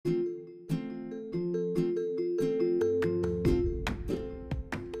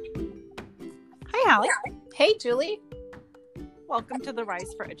Holly. Hey, Julie. Welcome to the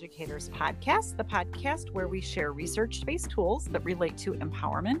Rise for Educators podcast, the podcast where we share research-based tools that relate to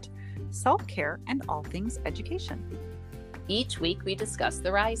empowerment, self-care, and all things education. Each week we discuss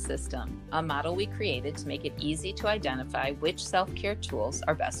the RISE system, a model we created to make it easy to identify which self-care tools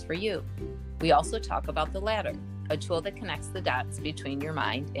are best for you. We also talk about the ladder, a tool that connects the dots between your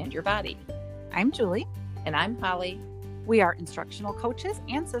mind and your body. I'm Julie. And I'm Holly. We are instructional coaches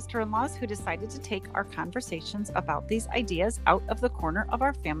and sister-in-laws who decided to take our conversations about these ideas out of the corner of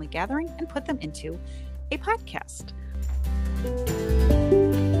our family gathering and put them into a podcast.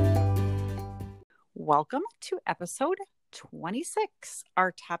 Welcome to episode 26.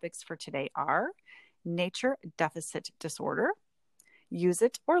 Our topics for today are nature deficit disorder, use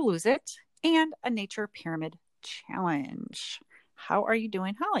it or lose it, and a nature pyramid challenge. How are you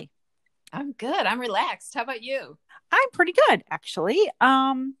doing, Holly? I'm good. I'm relaxed. How about you? I'm pretty good, actually.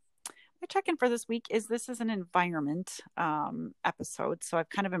 My check-in for this week is an environment episode. So I've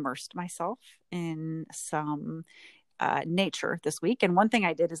kind of immersed myself in some nature this week. And one thing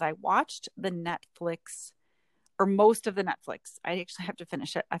I did is I watched the Netflix, or most of the Netflix. I actually have to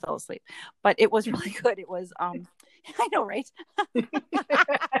finish it. I fell asleep, but it was really good. It was, I know, right?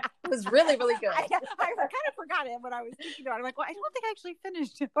 It was really, really good. I kind of forgot it when I was thinking about it. I'm like, well, I don't think I actually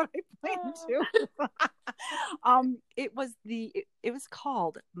finished it, but I planned to. It was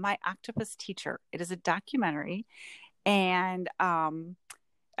called My Octopus Teacher. It is a documentary. And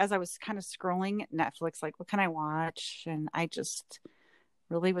as I was kind of scrolling Netflix, like, what can I watch? And I just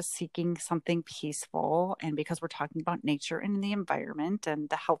really was seeking something peaceful. And because we're talking about nature and the environment and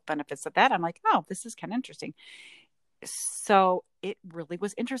the health benefits of that, I'm like, oh, this is kind of interesting. So it really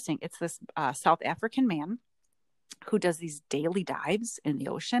was interesting. It's this South African man who does these daily dives in the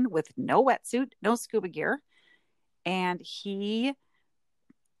ocean with no wetsuit, no scuba gear. And he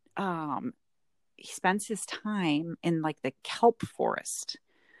spends his time in like the kelp forest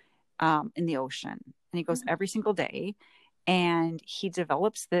in the ocean. And he goes every single day. And he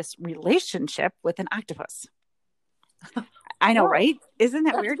develops this relationship with an octopus. I know, right? Isn't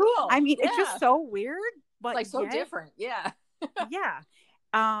that weird? Cool. I mean, it's just so weird, but like so different. Yeah.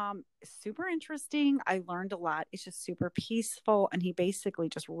 Yeah. Super interesting. I learned a lot. It's just super peaceful. And he basically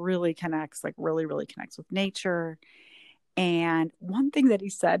just really connects, like really, really connects with nature. And one thing that he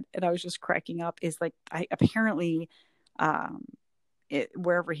said, and I was just cracking up, is like, apparently,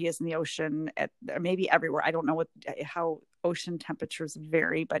 wherever he is in the ocean, maybe everywhere. I don't know how ocean temperatures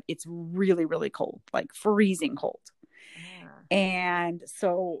vary, but it's really, really cold, like freezing cold. Yeah. And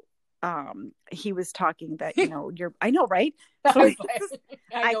so he was talking that, I know, right? So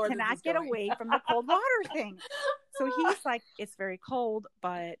I cannot get away from the cold water thing. So he's like, it's very cold,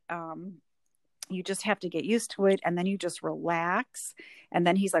 but you just have to get used to it. And then you just relax. And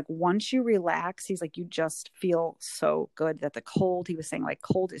then he's like, once you relax, he's like, you just feel so good that he was saying like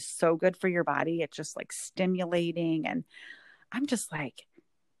cold is so good for your body. It's just like stimulating. And I'm just like,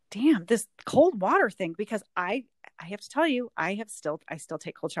 damn, this cold water thing, because I have to tell you, I still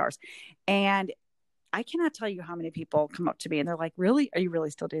take cold showers, and I cannot tell you how many people come up to me and they're like, really, are you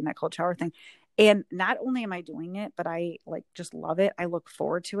really still doing that cold shower thing? And not only am I doing it, but I like just love it. I look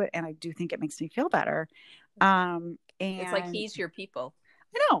forward to it. And I do think it makes me feel better. And it's like, he's your people.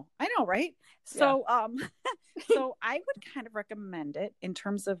 I know. Right. So, so I would kind of recommend it in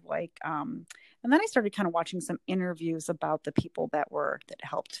terms of like, and then I started kind of watching some interviews about the people that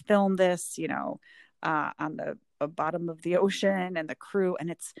helped film this, on the bottom of the ocean and the crew.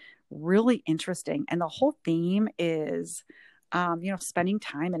 And it's really interesting. And the whole theme is, spending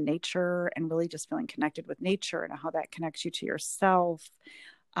time in nature and really just feeling connected with nature and how that connects you to yourself.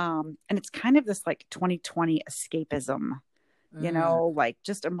 And it's kind of this like 2020 escapism, like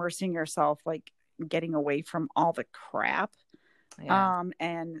just immersing yourself, like getting away from all the crap. Yeah.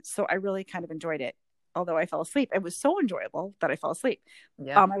 And so I really kind of enjoyed it. Although I fell asleep, it was so enjoyable that I fell asleep.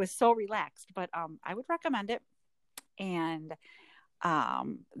 Yeah. I was so relaxed, but I would recommend it. And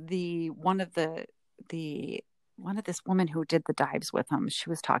one of this woman who did the dives with him, she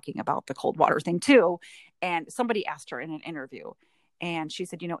was talking about the cold water thing too. And somebody asked her in an interview, and she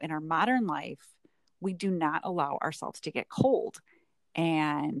said, in our modern life, we do not allow ourselves to get cold,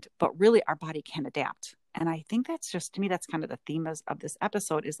 but really our body can adapt. And I think that's just, to me, that's kind of the theme of this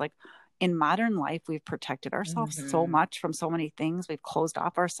episode, is like, in modern life, we've protected ourselves so much from so many things. We've closed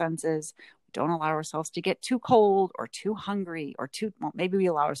off our senses. We don't allow ourselves to get too cold or too hungry or maybe we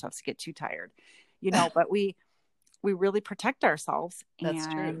allow ourselves to get too tired, but we really protect ourselves. That's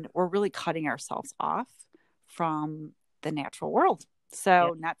and true. We're really cutting ourselves off from the natural world.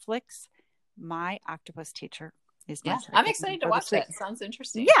 So Netflix, My Octopus Teacher is my Yeah, I'm check-in excited to for watch this week. that. Sounds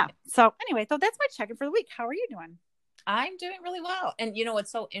interesting. Yeah. So anyway, so that's my check-in for the week. How are you doing? I'm doing really well. And you know,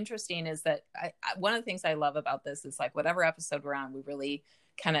 what's so interesting is that one of the things I love about this is like whatever episode we're on, we really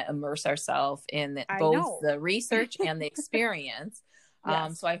kind of immerse ourselves in both the research and the experience.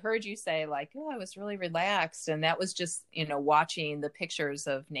 Yes. So I heard you say like, oh, I was really relaxed. And that was just, you know, watching the pictures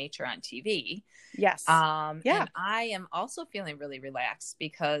of nature on TV. Yes. Yeah. And I am also feeling really relaxed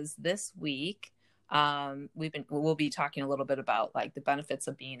because this week, we'll be talking a little bit about like the benefits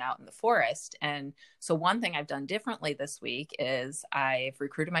of being out in the forest. And so one thing I've done differently this week is I've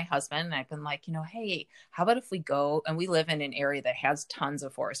recruited my husband and I've been like, you know, hey, how about if we go, and we live in an area that has tons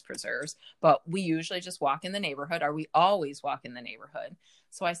of forest preserves, but we usually just walk in the neighborhood, or we always walk in the neighborhood.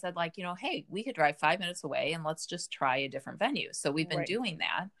 So I said like, you know, hey, we could drive 5 minutes away and let's just try a different venue. So we've been doing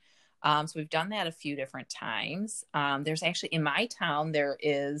that. So we've done that a few different times. There's actually, in my town, there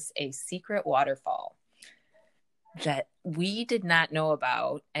is a secret waterfall that we did not know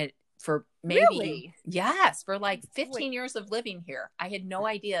about. And for maybe, yes, for like 15 years of living here, I had no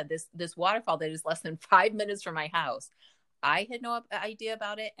idea this waterfall that is less than 5 minutes from my house. I had no idea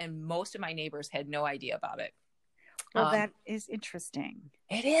about it. And most of my neighbors had no idea about it. Well, that is interesting.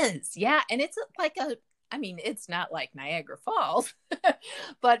 It is. Yeah. And it's like it's not like Niagara Falls,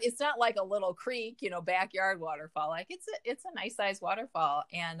 but it's not like a little creek, you know, backyard waterfall. Like it's a nice sized waterfall.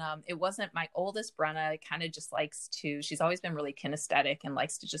 And it wasn't, my oldest Brenna kind of just likes to, she's always been really kinesthetic and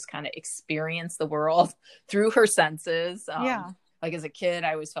likes to just kind of experience the world through her senses. Like as a kid,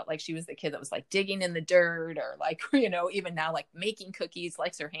 I always felt like she was the kid that was like digging in the dirt, or like, you know, even now, like making cookies,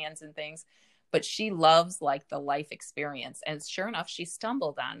 likes her hands and things. But she loves like the life experience. And sure enough, she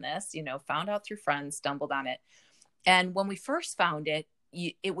stumbled on this, you know, found out through friends, stumbled on it. And when we first found it,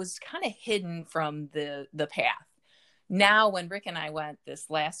 it was kind of hidden from the path. Now, when Rick and I went this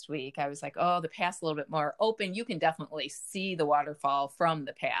last week, I was like, oh, the path's a little bit more open. You can definitely see the waterfall from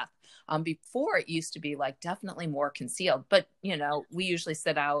the path. Before it used to be like definitely more concealed. But, you know, we usually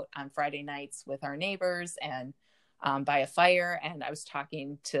sit out on Friday nights with our neighbors and by a fire. And I was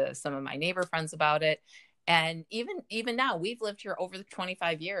talking to some of my neighbor friends about it. And even now, we've lived here over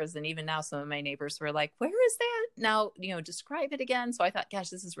 25 years. And even now, some of my neighbors were like, where is that? Now, you know, describe it again. So I thought, gosh,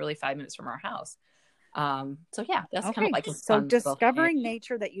 this is really 5 minutes from our house. So yeah, that's kind of like a so discovering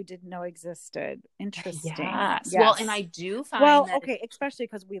nature that you didn't know existed. Interesting. Yes. Well, and I do find especially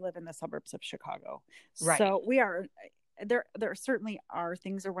because we live in the suburbs of Chicago. Right. So we are there certainly are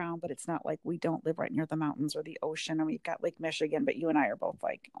things around, but it's not like we don't live right near the mountains or the ocean, and we've got Lake Michigan, but you and I are both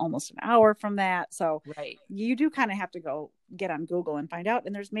like almost an hour from that. So you do kind of have to go get on Google and find out,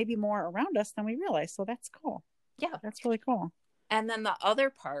 and there's maybe more around us than we realize. So that's cool. Yeah, that's really cool. And then the other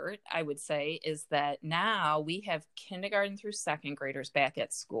part I would say is that now we have kindergarten through second graders back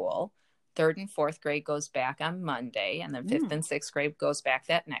at school. Third and fourth grade goes back on Monday, and then fifth and sixth grade goes back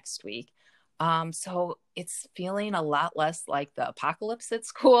that next week. So it's feeling a lot less like the apocalypse at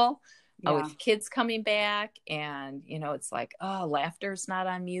school with kids coming back. And, you know, it's like, oh, laughter's not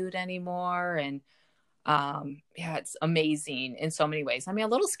on mute anymore. And it's amazing in so many ways. I mean, a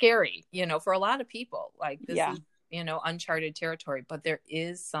little scary, you know, for a lot of people. Like this is, you know, uncharted territory, but there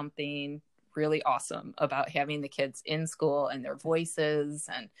is something really awesome about having the kids in school and their voices,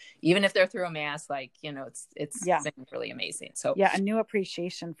 and even if they're through a mask, like, you know, it's really amazing. So a new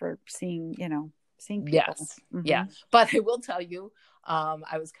appreciation for seeing people. Yes. Yeah. But I will tell you,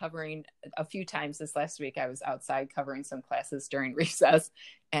 I was covering a few times this last week. I was outside covering some classes during recess,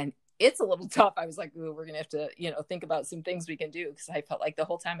 and it's a little tough. I was like, ooh, we're gonna have to, you know, think about some things we can do, because I felt like the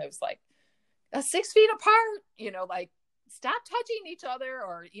whole time I was like 6 feet apart, you know, like stop touching each other.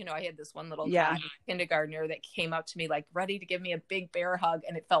 Or, you know, I had this one little kindergartner that came up to me like ready to give me a big bear hug,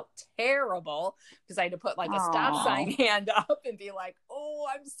 and it felt terrible because I had to put like a stop sign hand up and be like, oh,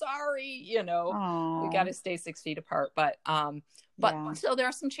 I'm sorry, you know. We got to stay 6 feet apart. But so there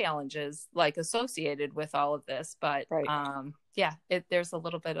are some challenges like associated with all of this, but there's a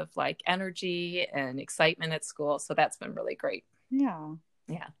little bit of like energy and excitement at school, so that's been really great.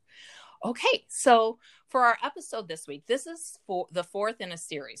 Okay, so for our episode this week, this is for the fourth in a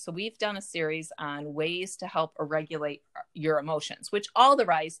series. So we've done a series on ways to help regulate your emotions, which all the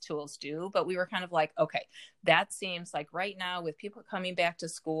RISE tools do. But we were kind of like, okay, that seems like right now with people coming back to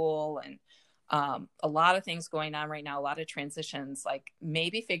school and a lot of things going on right now, a lot of transitions, like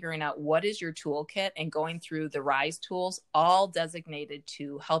maybe figuring out what is your toolkit and going through the RISE tools, all designated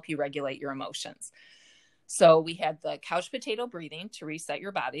to help you regulate your emotions. So we had the couch potato breathing to reset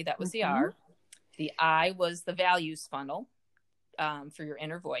your body. That was the R. The I was the values funnel for your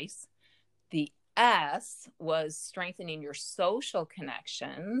inner voice. The S was strengthening your social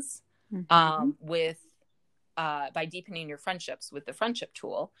connections with by deepening your friendships with the friendship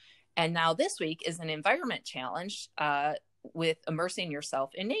tool. And now this week is an environment challenge with immersing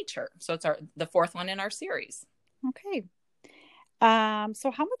yourself in nature. So it's the fourth one in our series. Okay.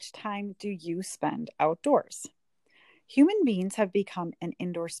 So how much time do you spend outdoors? Human beings have become an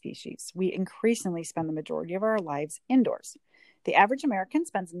indoor species. We increasingly spend the majority of our lives indoors. The average American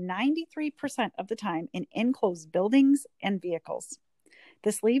spends 93% of the time in enclosed buildings and vehicles.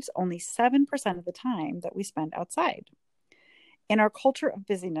 This leaves only 7% of the time that we spend outside. In our culture of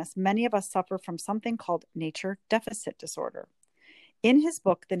busyness, many of us suffer from something called nature deficit disorder. In his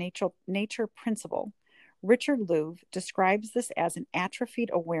book, The Nature Principle, Richard Louv describes this as an atrophied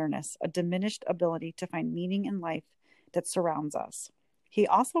awareness, a diminished ability to find meaning in life that surrounds us. He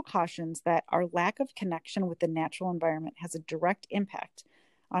also cautions that our lack of connection with the natural environment has a direct impact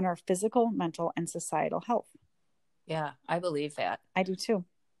on our physical, mental, and societal health. Yeah, I believe that. I do too.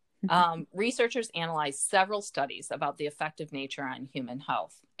 Researchers analyzed several studies about the effect of nature on human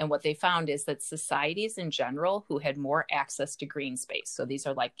health. And what they found is that societies in general who had more access to green space, so these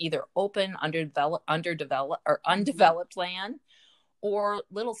are like either open, undeveloped land, or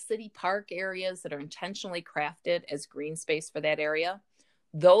little city park areas that are intentionally crafted as green space for that area,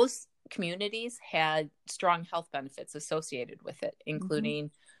 those communities had strong health benefits associated with it, including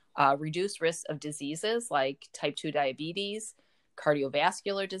reduced risk of diseases like type 2 diabetes,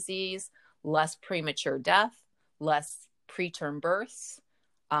 cardiovascular disease, less premature death, less preterm births,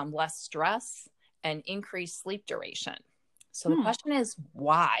 less stress, and increased sleep duration. So the question is,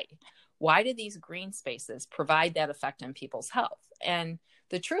 why? Why do these green spaces provide that effect on people's health? And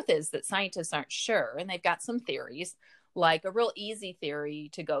the truth is that scientists aren't sure, and they've got some theories. Like a real easy theory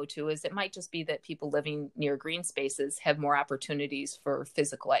to go to is it might just be that people living near green spaces have more opportunities for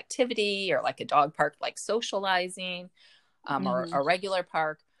physical activity, or like a dog park, like socializing, or a regular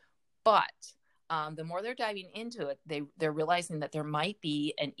park. But the more they're diving into it, they're realizing that there might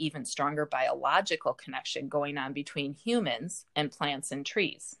be an even stronger biological connection going on between humans and plants and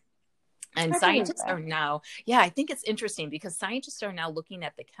trees. And scientists are now, I think it's interesting because scientists are now looking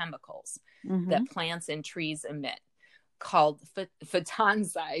at the chemicals that plants and trees emit, called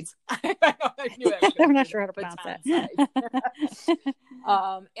phytoncides. I'm not sure how to pronounce that.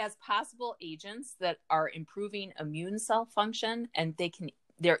 As possible agents that are improving immune cell function, and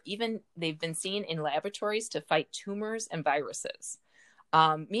they've been seen in laboratories to fight tumors and viruses.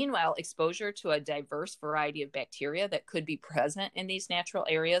 Meanwhile, exposure to a diverse variety of bacteria that could be present in these natural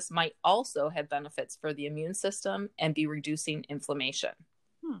areas might also have benefits for the immune system and be reducing inflammation.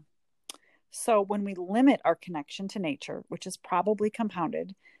 So when we limit our connection to nature, which is probably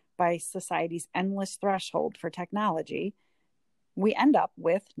compounded by society's endless threshold for technology, we end up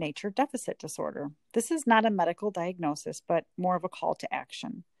with nature deficit disorder. This is not a medical diagnosis, but more of a call to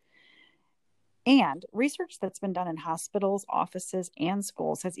action. And research that's been done in hospitals, offices, and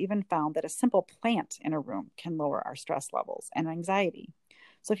schools has even found that a simple plant in a room can lower our stress levels and anxiety.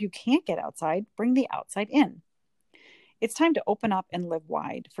 So if you can't get outside, bring the outside in. It's time to open up and live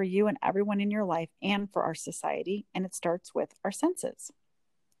wide for you and everyone in your life and for our society, and it starts with our senses.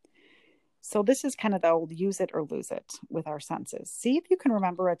 So this is kind of the old use it or lose it with our senses. See if you can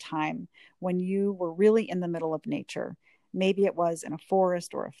remember a time when you were really in the middle of nature. Maybe it was in a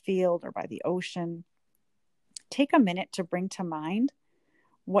forest or a field or by the ocean. Take a minute to bring to mind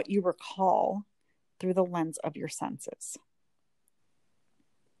what you recall through the lens of your senses.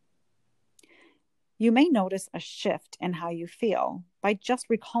 You may notice a shift in how you feel by just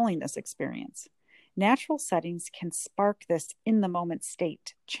recalling this experience. Natural settings can spark this in-the-moment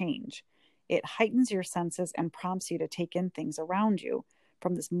state change. It heightens your senses and prompts you to take in things around you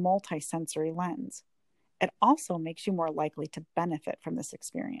from this multi-sensory lens. It also makes you more likely to benefit from this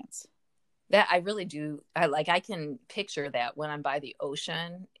experience. That I really do. I can picture that when I'm by the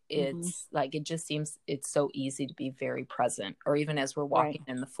ocean. It's like, it just seems it's so easy to be very present. Or even as we're walking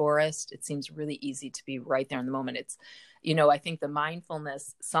in the forest, it seems really easy to be right there in the moment. It's, I think the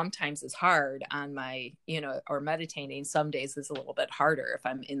mindfulness sometimes is hard on my, or meditating some days is a little bit harder. If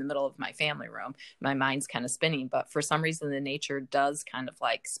I'm in the middle of my family room, my mind's kind of spinning, but for some reason the nature does kind of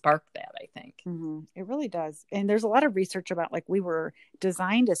like spark that, I think. It really does. And there's a lot of research about, like, we were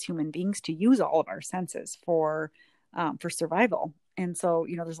designed as human beings to use all of our senses for survival. And so,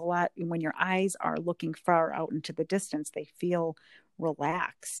 there's a lot, when your eyes are looking far out into the distance, they feel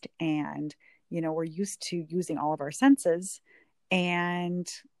relaxed, and, we're used to using all of our senses. And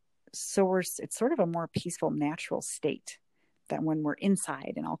so it's sort of a more peaceful, natural state than when we're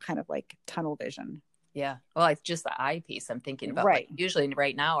inside and all kind of like tunnel vision. Yeah. Well, it's just the eyepiece I'm thinking about. Right. Like, usually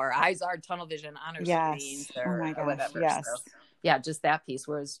right now our eyes are tunnel vision on our screens or whatever. Yes. So Yeah, just that piece.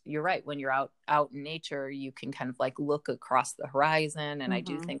 Whereas you're right, when you're out in nature, you can kind of like look across the horizon, and I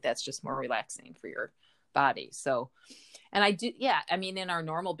do think that's just more relaxing for your body. So, and I do, yeah, I mean, in our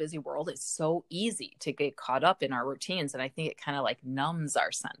normal busy world, it's so easy to get caught up in our routines, and I think it kind of like numbs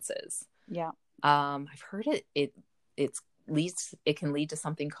our senses. Yeah. I've heard it can lead to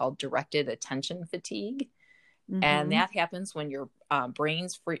something called directed attention fatigue. And that happens when your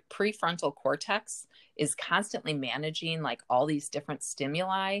brain's prefrontal cortex is constantly managing like all these different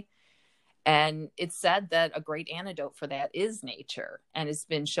stimuli. And it's said that a great antidote for that is nature. And it's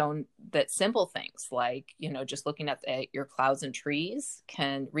been shown that simple things like, just looking at your clouds and trees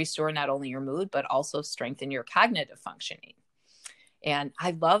can restore not only your mood, but also strengthen your cognitive functioning. And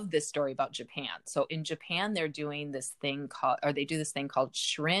I love this story about Japan. So in Japan, they do this thing called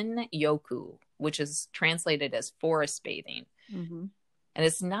Shin Yoku, which is translated as forest bathing. And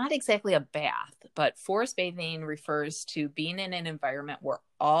it's not exactly a bath, but forest bathing refers to being in an environment where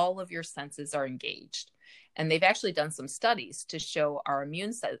all of your senses are engaged. And they've actually done some studies to show our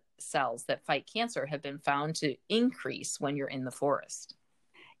immune cells that fight cancer have been found to increase when you're in the forest.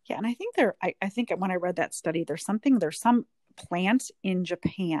 Yeah. And I think I think when I read that study, there's some plant in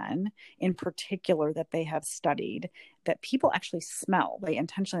Japan in particular that they have studied that people actually smell. They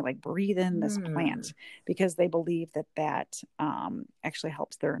intentionally like breathe in this plant because they believe that actually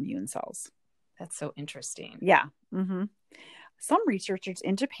helps their immune cells. That's so interesting. Yeah. Some researchers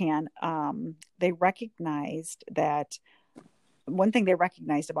in Japan, they recognized that one thing they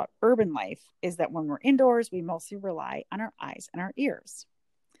recognized about urban life is that when we're indoors, we mostly rely on our eyes and our ears.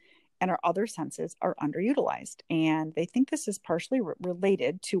 And our other senses are underutilized. And they think this is partially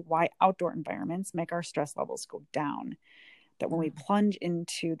related to why outdoor environments make our stress levels go down. That when we plunge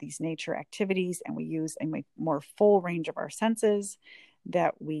into these nature activities and we use a more full range of our senses,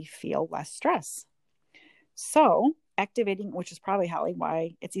 that we feel less stress. So activating, which is probably, Holly,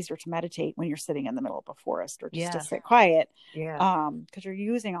 why it's easier to meditate when you're sitting in the middle of a forest or just to sit quiet. Because you're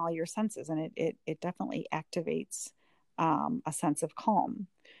using all your senses, and it definitely activates a sense of calm.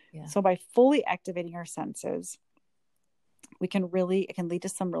 Yeah. So by fully activating our senses, it can lead to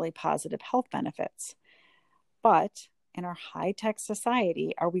some really positive health benefits. But in our high-tech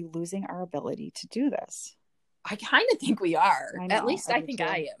society, are we losing our ability to do this? I kind of think we are. At least I think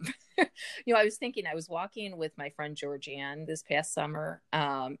I am. I was thinking, I was walking with my friend Georgianne this past summer.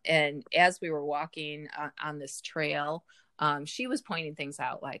 And as we were walking on this trail, she was pointing things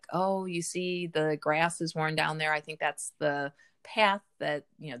out like, oh, you see the grass is worn down there. I think that's the path that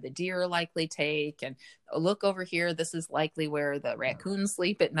the deer likely take, and look over here, this is likely where the raccoons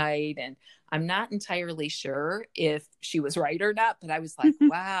sleep at night. And I'm not entirely sure if she was right or not, but I was like,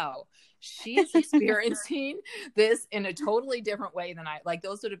 wow, she's experiencing this in a totally different way than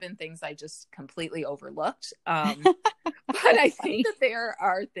those would have been things I just completely overlooked. But I think that there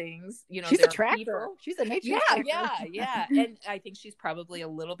are things, she's a tracker. She's a nature tracker. Yeah. And I think she's probably a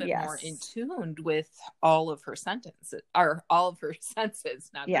little bit more in tune with all of her sentences, or all of her senses,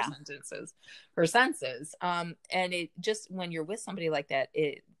 not her sentences, her senses. And it just, when you're with somebody like that,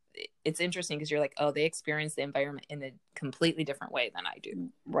 it's interesting because you're like, oh, they experience the environment in a completely different way than I do.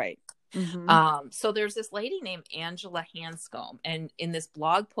 Right. So there's this lady named Angela Hanscom, and in this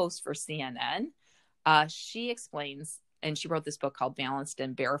blog post for CNN, she explains, and she wrote this book called Balanced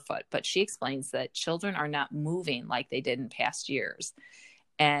and Barefoot, but she explains that children are not moving like they did in past years.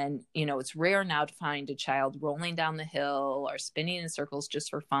 And, it's rare now to find a child rolling down the hill or spinning in circles just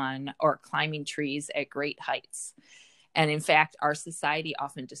for fun or climbing trees at great heights. And in fact, our society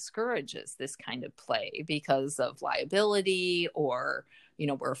often discourages this kind of play because of liability, or,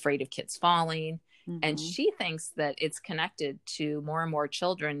 we're afraid of kids falling. And she thinks that it's connected to more and more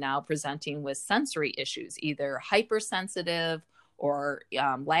children now presenting with sensory issues, either hypersensitive or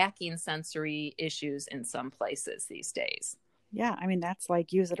lacking sensory issues in some places these days. Yeah. I mean, that's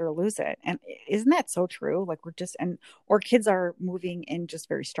like use it or lose it. And isn't that so true? Like or kids are moving in just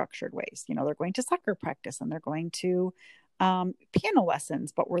very structured ways. They're going to soccer practice and they're going to piano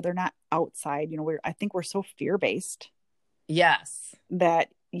lessons, but where they're not outside, I think we're so fear-based. Yes. That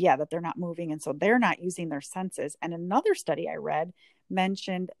they're not moving. And so they're not using their senses. And another study I read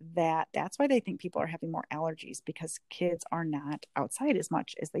mentioned that that's why they think people are having more allergies, because kids are not outside as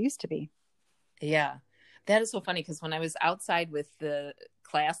much as they used to be. Yeah. That is so funny, because when I was outside with the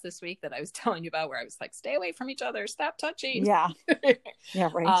class this week that I was telling you about, where I was like, stay away from each other, stop touching. Yeah. Yeah,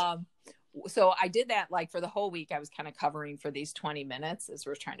 right. so I did that like for the whole week. I was kind of covering for these 20 minutes as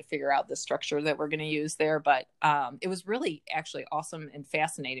we're trying to figure out the structure that we're going to use there. But it was really actually awesome and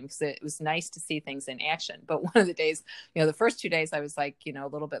fascinating because it was nice to see things in action. But one of the days, the first 2 days I was like, a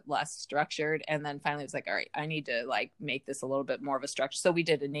little bit less structured. And then finally I was like, all right, I need to like make this a little bit more of a structure. So we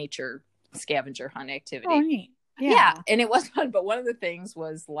did a nature scavenger hunt activity. Oh, neat. Yeah. And it was fun. But one of the things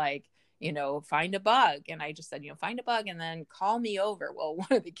was like, find a bug. And I just said, find a bug and then call me over. Well, one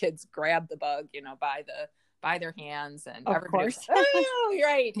of the kids grabbed the bug, by their hands, and of course. Was, oh,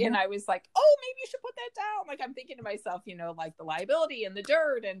 right. And I was like, oh, maybe you should put that down. Like I'm thinking to myself, like the liability and the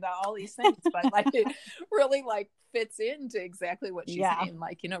dirt and all these things, but like it really like fits into exactly what she's saying.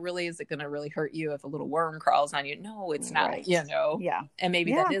 Like, really, is it going to really hurt you if a little worm crawls on you? No, it's not, right. Yeah. And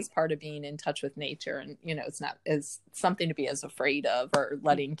maybe that is part of being in touch with nature. And, it's not as something to be as afraid of or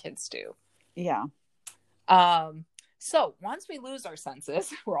letting kids do. Yeah. So once we lose our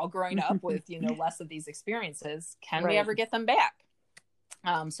senses, we're all growing up with, less of these experiences. Can we ever get them back?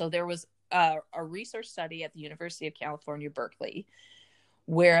 So there was a research study at the University of California, Berkeley,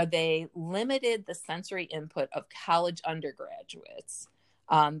 where they limited the sensory input of college undergraduates.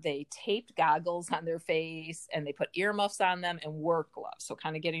 They taped goggles on their face and they put earmuffs on them and work gloves. So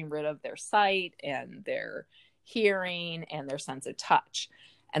kind of getting rid of their sight and their hearing and their sense of touch.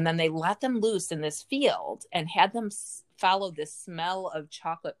 And then they let them loose in this field and had them follow this smell of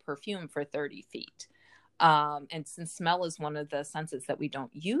chocolate perfume for 30 feet. And since smell is one of the senses that we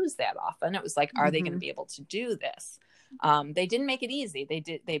don't use that often, it was like, are they going to be able to do this? They didn't make it easy.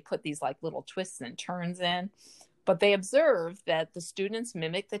 They put these like little twists and turns in, but they observed that the students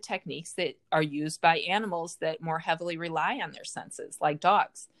mimic the techniques that are used by animals that more heavily rely on their senses, like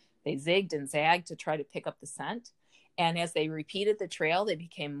dogs. They zigged and zagged to try to pick up the scent. And as they repeated the trail, they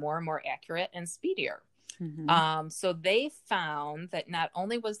became more and more accurate and speedier. So they found that not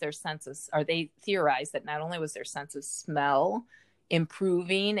only was their senses, or they theorized that not only was their sense of smell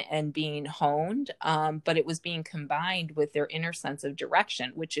improving and being honed, but it was being combined with their inner sense of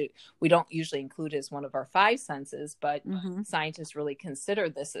direction, which we don't usually include as one of our 5 senses, but scientists really consider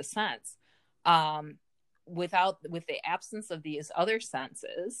this a sense. With the absence of these other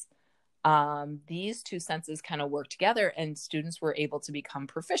senses, these 2 senses kind of work together and students were able to become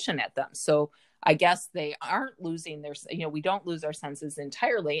proficient at them. So I guess they aren't losing their, we don't lose our senses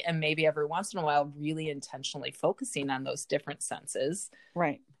entirely. And maybe every once in a while, really intentionally focusing on those different senses.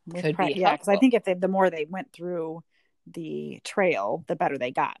 Right. Could be yeah. Because I think the more they went through the trail, the better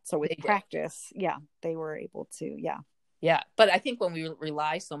they got. So with practice, they were able to, Yeah. But I think when we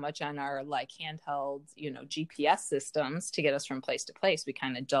rely so much on our like handheld, GPS systems to get us from place to place, we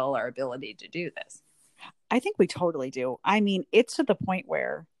kind of dull our ability to do this. I think we totally do. I mean, it's to the point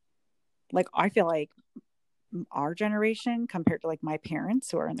where like, I feel like our generation compared to like my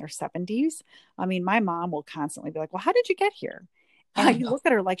parents who are in their 70s. I mean, my mom will constantly be like, well, how did you get here? And you look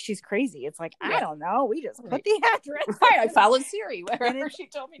at her like she's crazy. It's like, I don't know. We just put the address. I followed Siri wherever she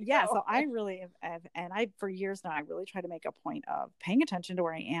told me to go. So I really have, and for years now, I really try to make a point of paying attention to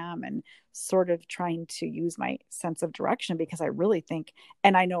where I am and sort of trying to use my sense of direction, because I really think,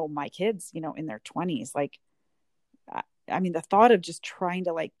 and I know my kids, in their 20s, like, I mean, the thought of just trying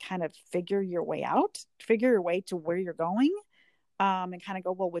to like kind of figure your way to where you're going, and kind of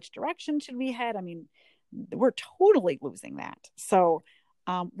go, well, which direction should we head? I mean, we're totally losing that. So,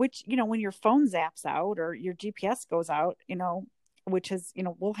 which, when your phone zaps out or your GPS goes out, which is,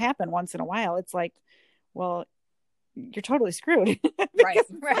 will happen once in a while. It's like, well, you're totally screwed.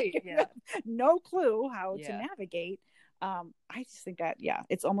 Right. Yeah. No clue how to navigate. I just think that,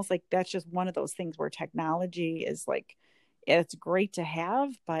 it's almost like that's just one of those things where technology is like, it's great to have,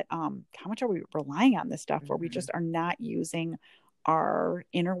 but how much are we relying on this stuff where we just are not using our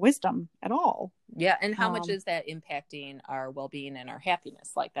inner wisdom at all? Yeah. And how much is that impacting our well-being and our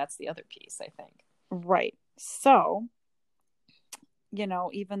happiness? Like that's the other piece, I think. Right. So, even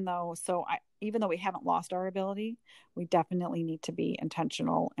though we haven't lost our ability, we definitely need to be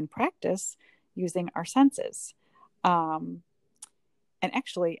intentional and practice using our senses. And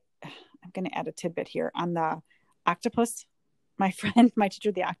actually, I'm going to add a tidbit here on the octopus. My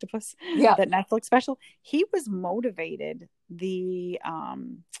teacher, the octopus, that Netflix special, he was motivated. The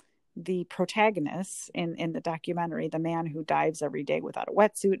protagonist in the documentary, the man who dives every day without a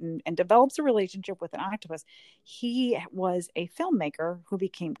wetsuit and develops a relationship with an octopus, he was a filmmaker who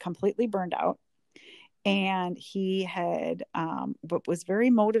became completely burned out. And he had, but was very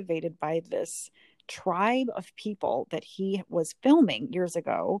motivated by this tribe of people that he was filming years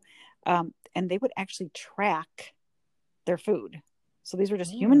ago. And they would actually track their food. So these were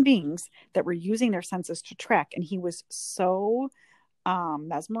just human beings that were using their senses to track. And he was so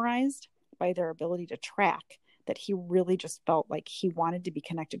mesmerized by their ability to track that he really just felt like he wanted to be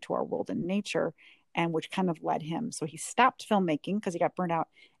connected to our world and nature, and which kind of led him. So he stopped filmmaking because he got burned out.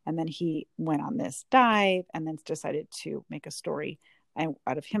 And then he went on this dive and then decided to make a story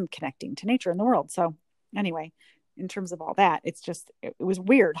out of him connecting to nature and the world. So anyway, in terms of all that, it's just, it was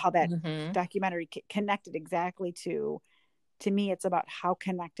weird how that documentary connected exactly to me. It's about how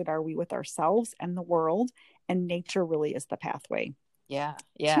connected are we with ourselves and the world, and nature really is the pathway. Yeah.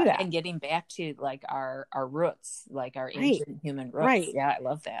 And getting back to like our roots, like our ancient human roots. Right. Yeah, I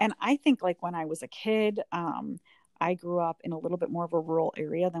love that. And I think like when I was a kid, I grew up in a little bit more of a rural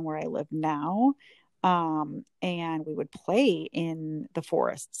area than where I live now. And we would play in the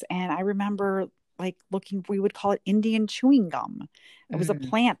forests. And I remember like we would call it Indian chewing gum. It was a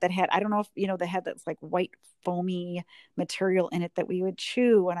plant that had, I don't know if, you know, they had this like white foamy material in it that we would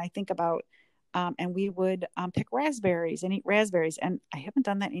chew. And I think about, and we would pick raspberries and eat raspberries. And I haven't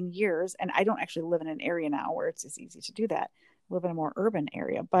done that in years. And I don't actually live in an area now where it's as easy to do that. I live in a more urban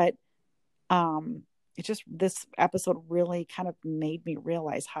area, but it just, this episode really kind of made me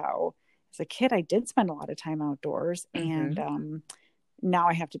realize how, as a kid, I did spend a lot of time outdoors, and now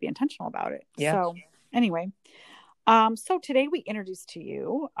I have to be intentional about it. Yeah. So anyway, so today we introduce to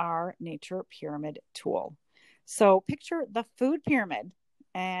you our nature pyramid tool. So picture the food pyramid.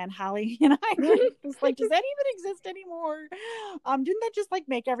 And Holly and I was like, does that even exist anymore? Didn't that just like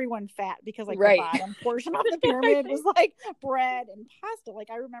make everyone fat because like the bottom portion of the pyramid was like bread and pasta? Like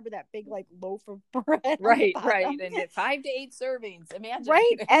I remember that big like loaf of bread. Right. And 5 to 8 servings. Imagine.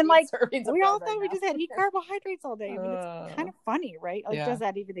 Right. And like we all thought we just had to eat carbohydrates all day. I mean, it's kind of funny, right? Like, does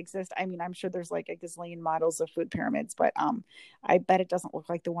that even exist? I mean, I'm sure there's like a gazillion models of food pyramids, but I bet it doesn't look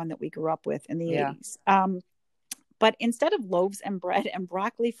like the one that we grew up with in the 80s. But instead of loaves and bread and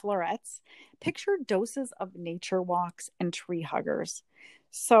broccoli florets, picture doses of nature walks and tree huggers.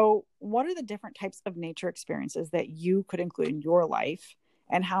 So what are the different types of nature experiences that you could include in your life,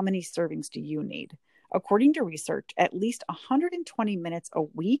 and how many servings do you need? According to research, at least 120 minutes a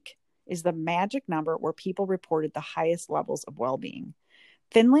week is the magic number where people reported the highest levels of well-being.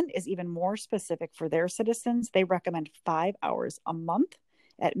 Finland is even more specific for their citizens. They recommend 5 hours a month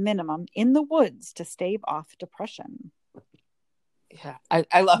at minimum in the woods to stave off depression. Yeah,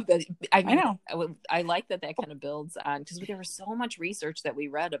 I love that. I mean, I like that kind of builds on, because there was so much research that we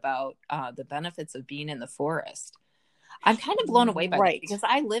read about the benefits of being in the forest. I'm kind of blown away by that, because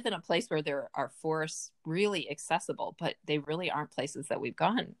I live in a place where there are forests really accessible, but they really aren't places that we've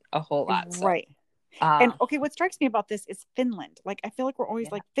gone a whole lot. So. Right. And okay, what strikes me about this is Finland. Like, I feel like we're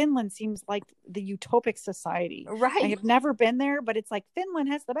always like, Finland seems like the utopic society. Right. I have never been there, but it's like Finland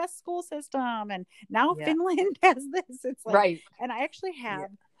has the best school system, and now Finland has this. It's like, and I actually have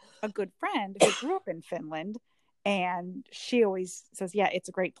a good friend who grew up in Finland, and she always says, yeah, it's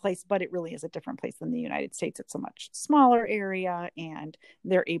a great place, but it really is a different place than the United States. It's a much smaller area, and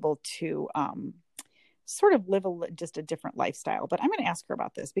they're able to sort of live just a different lifestyle. But I'm going to ask her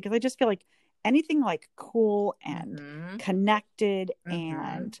about this, because I just feel like anything like cool and connected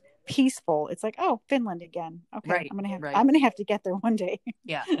and peaceful, it's like, oh, Finland again. Okay, I'm gonna have to get there one day.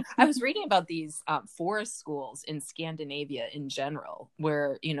 Yeah, I was reading about these forest schools in Scandinavia in general,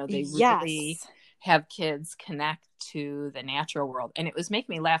 where they really have kids connect to the natural world, and it was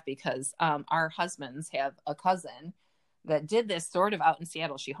making me laugh because our husbands have a cousin that did this sort of out in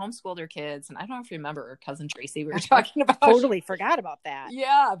Seattle. She homeschooled her kids, and I don't know if you remember her cousin Tracy. We were talking about. Totally forgot about that.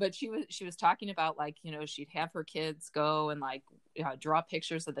 Yeah, but she was talking about, like, she'd have her kids go and like draw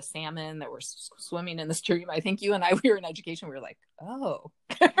pictures of the salmon that were swimming in the stream. I think you and I, we were in education. We were like, oh,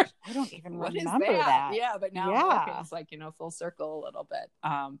 I don't even remember that. Yeah, but now it's like full circle a little bit.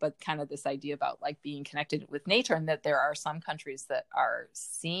 But kind of this idea about like being connected with nature, and that there are some countries that are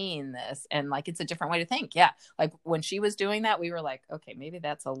seeing this, and like it's a different way to think. Yeah, like when she was doing that, we were like, okay, maybe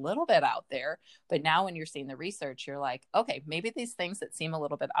that's a little bit out there. But now when you're seeing the research, you're like, okay, maybe these things that seem a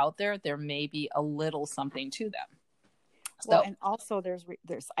little bit out there may be a little something to them. Well, and also there's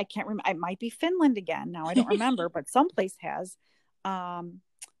I can't remember. It might be Finland again. Now I don't remember, but some place has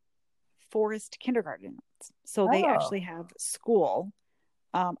forest kindergarten. So they actually have school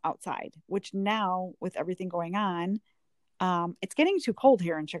outside, which now with everything going on, it's getting too cold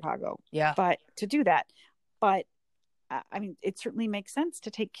here in Chicago. Yeah. But to do that, I mean, it certainly makes sense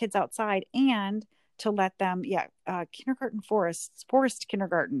to take kids outside and to let them, kindergarten forest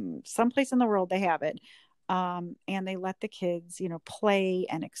kindergarten, someplace in the world they have it. And they let the kids, play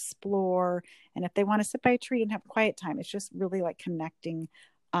and explore. And if they want to sit by a tree and have quiet time, it's just really like connecting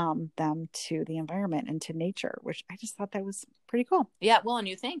them to the environment and to nature, which I just thought that was pretty cool. Yeah. Well, and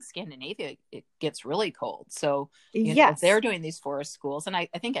you think Scandinavia, it gets really cold. So yes, they're doing these forest schools. And I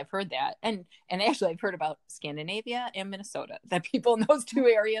think I've heard that. And actually I've heard about Scandinavia and Minnesota, that people in those two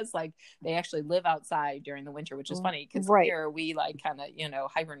areas, like they actually live outside during the winter, which is funny because here we like kind of,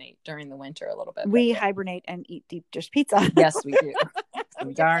 hibernate during the winter a little bit. We hibernate and eat deep dish pizza. Yes, we do.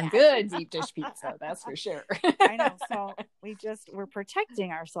 Darn good deep dish pizza, that's for sure. I know. So we're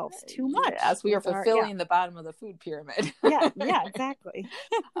protecting ourselves too much. Yes, we are fulfilling the bottom of the food pyramid. Yeah, exactly.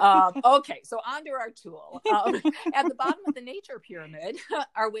 Okay, so on to our tool. At the bottom of the nature pyramid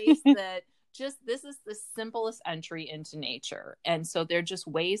are ways that this is the simplest entry into nature. And so they're just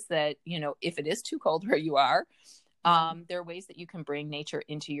ways that, if it is too cold where you are, there are ways that you can bring nature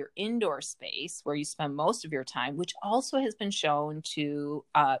into your indoor space where you spend most of your time, which also has been shown to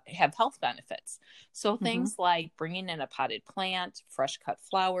have health benefits. So things like bringing in a potted plant, fresh cut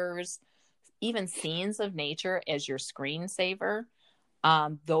flowers, even scenes of nature as your screensaver.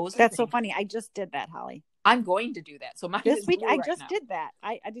 That's so funny. I just did that, Holly. I'm going to do that. So this week I just did that.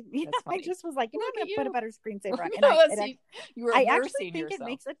 I didn't. I just was like, I'm going to put a better screensaver on. And I actually think it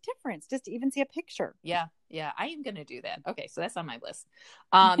makes a difference just to even see a picture. Yeah, I am going to do that. Okay, so that's on my list.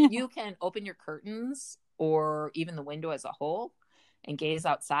 You can open your curtains or even the window as a whole and gaze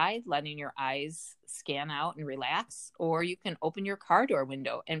outside, letting your eyes scan out and relax. Or you can open your car door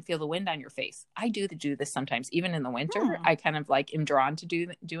window and feel the wind on your face. I do this sometimes, even in the winter. I kind of am drawn to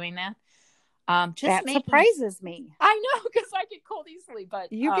doing that. Surprises me. I know, because I get cold easily,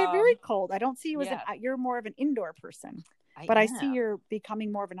 but you get very cold. I don't see you as you're more of an indoor person, I see you're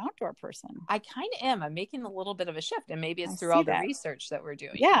becoming more of an outdoor person. I kind of am. I'm making a little bit of a shift, and maybe it's through all the research that we're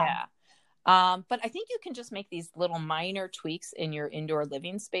doing. Yeah. But I think you can just make these little minor tweaks in your indoor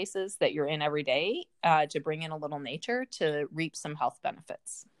living spaces that you're in every day to bring in a little nature to reap some health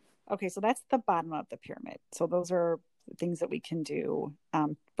benefits. Okay, so that's the bottom of the pyramid. So those are things that we can do,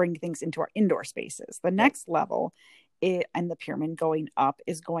 bring things into our indoor spaces. The next level and the pyramid going up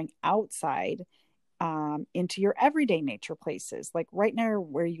is going outside into your everyday nature places, like right near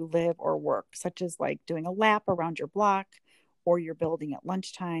where you live or work, such as like doing a lap around your block or your building at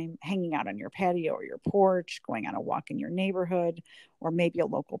lunchtime, hanging out on your patio or your porch, going on a walk in your neighborhood, or maybe a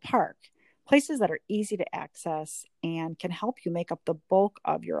local park. Places that are easy to access and can help you make up the bulk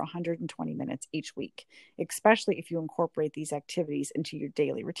of your 120 minutes each week, especially if you incorporate these activities into your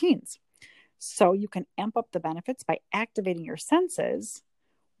daily routines. So you can amp up the benefits by activating your senses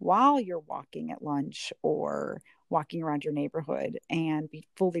while you're walking at lunch or walking around your neighborhood and be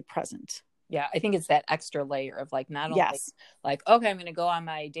fully present. Yeah, I think it's that extra layer of not only okay, I'm going to go on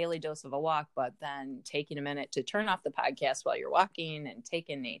my daily dose of a walk, but then taking a minute to turn off the podcast while you're walking and take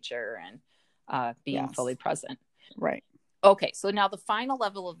in nature and being fully present. Right. Okay, so now the final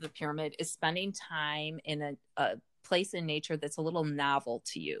level of the pyramid is spending time in a place in nature that's a little novel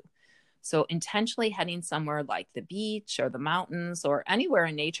to you. So intentionally heading somewhere like the beach or the mountains or anywhere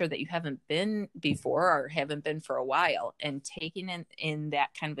in nature that you haven't been before or haven't been for a while, and taking in that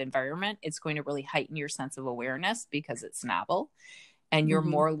kind of environment, it's going to really heighten your sense of awareness because it's novel, and you're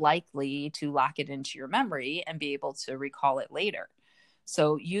more likely to lock it into your memory and be able to recall it later.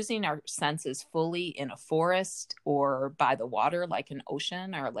 So using our senses fully in a forest or by the water, like an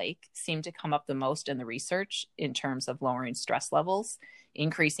ocean or a lake, seem to come up the most in the research in terms of lowering stress levels,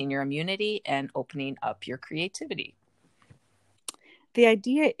 increasing your immunity, and opening up your creativity. The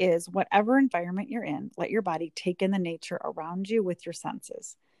idea is whatever environment you're in, let your body take in the nature around you with your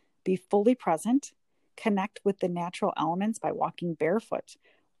senses. Be fully present, connect with the natural elements by walking barefoot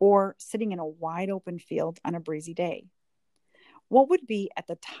or sitting in a wide open field on a breezy day. What would be at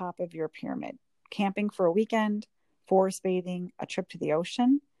the top of your pyramid? Camping for a weekend, forest bathing, a trip to the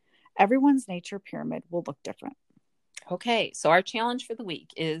ocean? Everyone's nature pyramid will look different. Okay, so our challenge for the week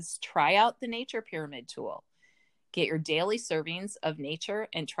is try out the nature pyramid tool. Get your daily servings of nature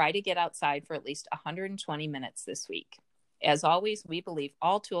and try to get outside for at least 120 minutes this week. As always, we believe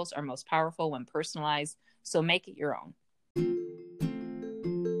all tools are most powerful when personalized, so make it your own.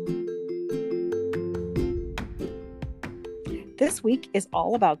 This week is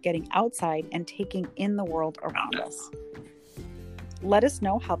all about getting outside and taking in the world around us. Let us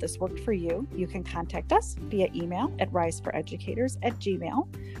know how this worked for you. You can contact us via email at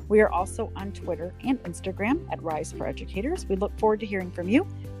riseforoeducators@gmail.com. We are also on Twitter and Instagram at Rise for Educators. We look forward to hearing from you.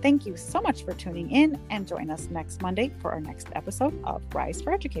 Thank you so much for tuning in, and join us next Monday for our next episode of Rise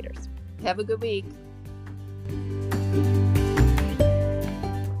for Educators. Have a good week.